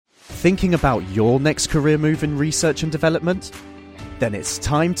Thinking about your next career move in research and development? Then it's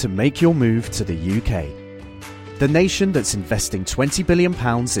time to make your move to the UK. The nation that's investing £20 billion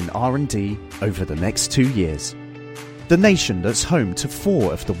in R&D over the next 2 years. The nation that's home to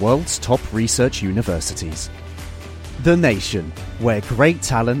 4 of the world's top research universities. The nation where great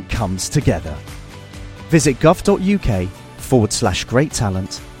talent comes together. Visit gov.uk/great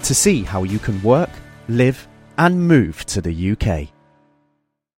talent to see how you can work, live and move to the UK.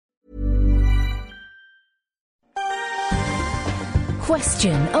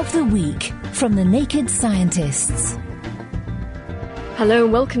 Question of the Week from the Naked Scientists. Hello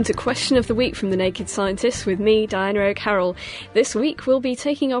and welcome to Question of the Week from the Naked Scientists with me, Diana O'Carroll. This week we'll be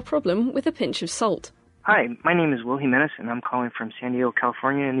taking our problem with a pinch of salt. Hi, my name is Will Jimenez and I'm calling from San Diego,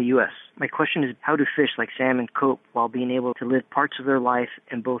 California in the U.S. My question is, how do fish like salmon cope while being able to live parts of their life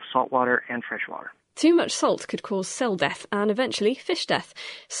in both saltwater and freshwater? Too much salt could cause cell death and eventually fish death.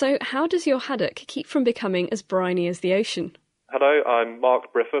 So how does your haddock keep from becoming as briny as the ocean? Hello, I'm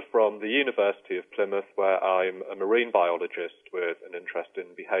Mark Briffer from the University of Plymouth, where I'm a marine biologist with an interest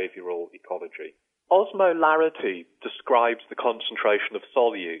in behavioural ecology. Osmolarity describes the concentration of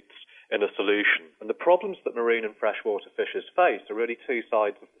solutes in a solution, and the problems that marine and freshwater fishes face are really two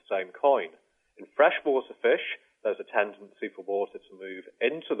sides of the same coin. In freshwater fish, there's a tendency for water to move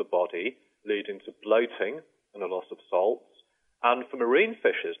into the body, leading to bloating and a loss of salts. And for marine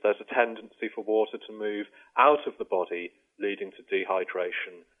fishes, there's a tendency for water to move out of the body, leading to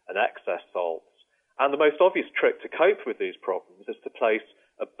dehydration and excess salts. And the most obvious trick to cope with these problems is to place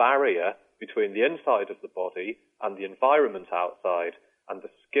a barrier between the inside of the body and the environment outside, and the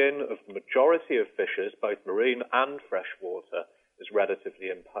skin of the majority of fishes, both marine and freshwater, is relatively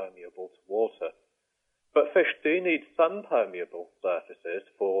impermeable to water. But fish do need some permeable surfaces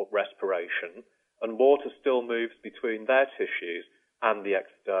for respiration, and water still moves between their tissues and the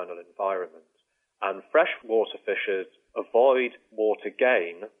external environment. And freshwater fishes avoid water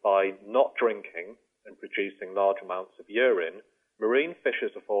gain by not drinking and producing large amounts of urine. Marine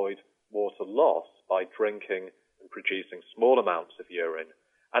fishes avoid water loss by drinking and producing small amounts of urine.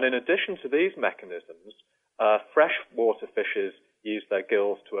 And in addition to these mechanisms, freshwater fishes use their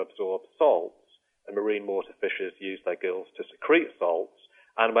gills to absorb salts, and marine water fishes use their gills to secrete salts.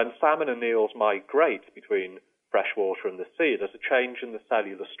 And when salmon and eels migrate between freshwater and the sea, there's a change in the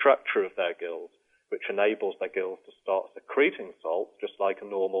cellular structure of their gills, which enables their gills to start secreting salts, just like a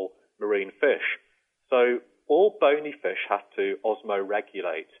normal marine fish. So all bony fish have to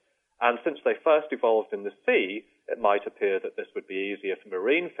osmoregulate. And since they first evolved in the sea, it might appear that this would be easier for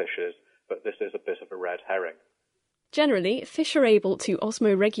marine fishes, but this is a bit of a red herring. Generally, fish are able to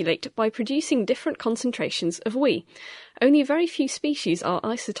osmoregulate by producing different concentrations of wee. Only very few species are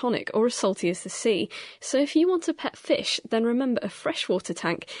isotonic or as salty as the sea, so if you want a pet fish, then remember a freshwater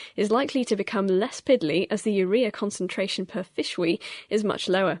tank is likely to become less piddly as the urea concentration per fish wee is much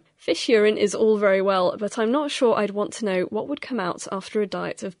lower. Fish urine is all very well, but I'm not sure I'd want to know what would come out after a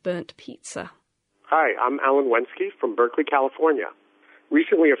diet of burnt pizza. Hi, I'm Alan Wensky from Berkeley, California.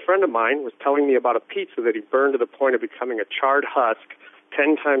 Recently, a friend of mine was telling me about a pizza that he burned to the point of becoming a charred husk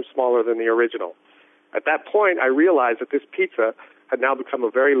 10 times smaller than the original. At that point, I realized that this pizza had now become a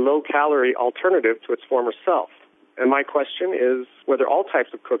very low-calorie alternative to its former self. And my question is whether all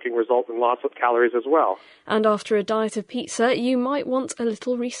types of cooking result in loss of calories as well. And after a diet of pizza, you might want a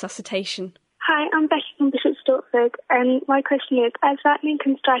little resuscitation. Hi, I'm Becky from Bishop Stortford, and my question is, as lightning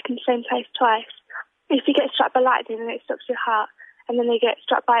can strike in the same place twice, if you get struck by lightning and it stops your heart, and then they get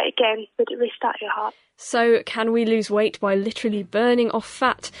struck by it again, would it restart your heart? So, can we lose weight by literally burning off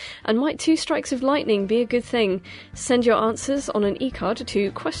fat? And might 2 strikes of lightning be a good thing? Send your answers on an e-card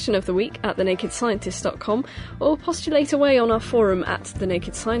to questionoftheweek@thenakedscientist.com or postulate away on our forum at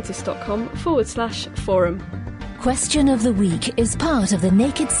thenakedscientist.com/forum. Question of the Week is part of the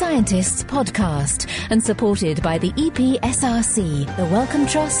Naked Scientists podcast and supported by the EPSRC, the Wellcome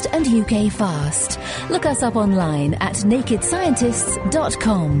Trust and UK Fast. Look us up online at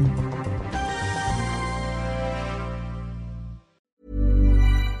nakedscientists.com.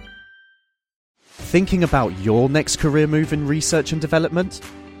 Thinking about your next career move in research and development?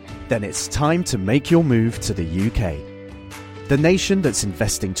 Then it's time to make your move to the UK. The nation that's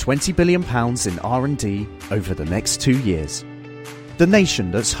investing £20 billion in R&D over the next 2 years. The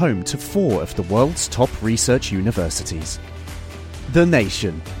nation that's home to 4 of the world's top research universities. The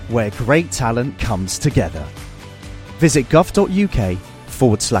nation where great talent comes together. Visit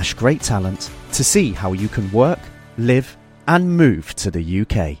gov.uk/great talent to see how you can work, live and move to the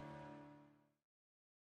UK.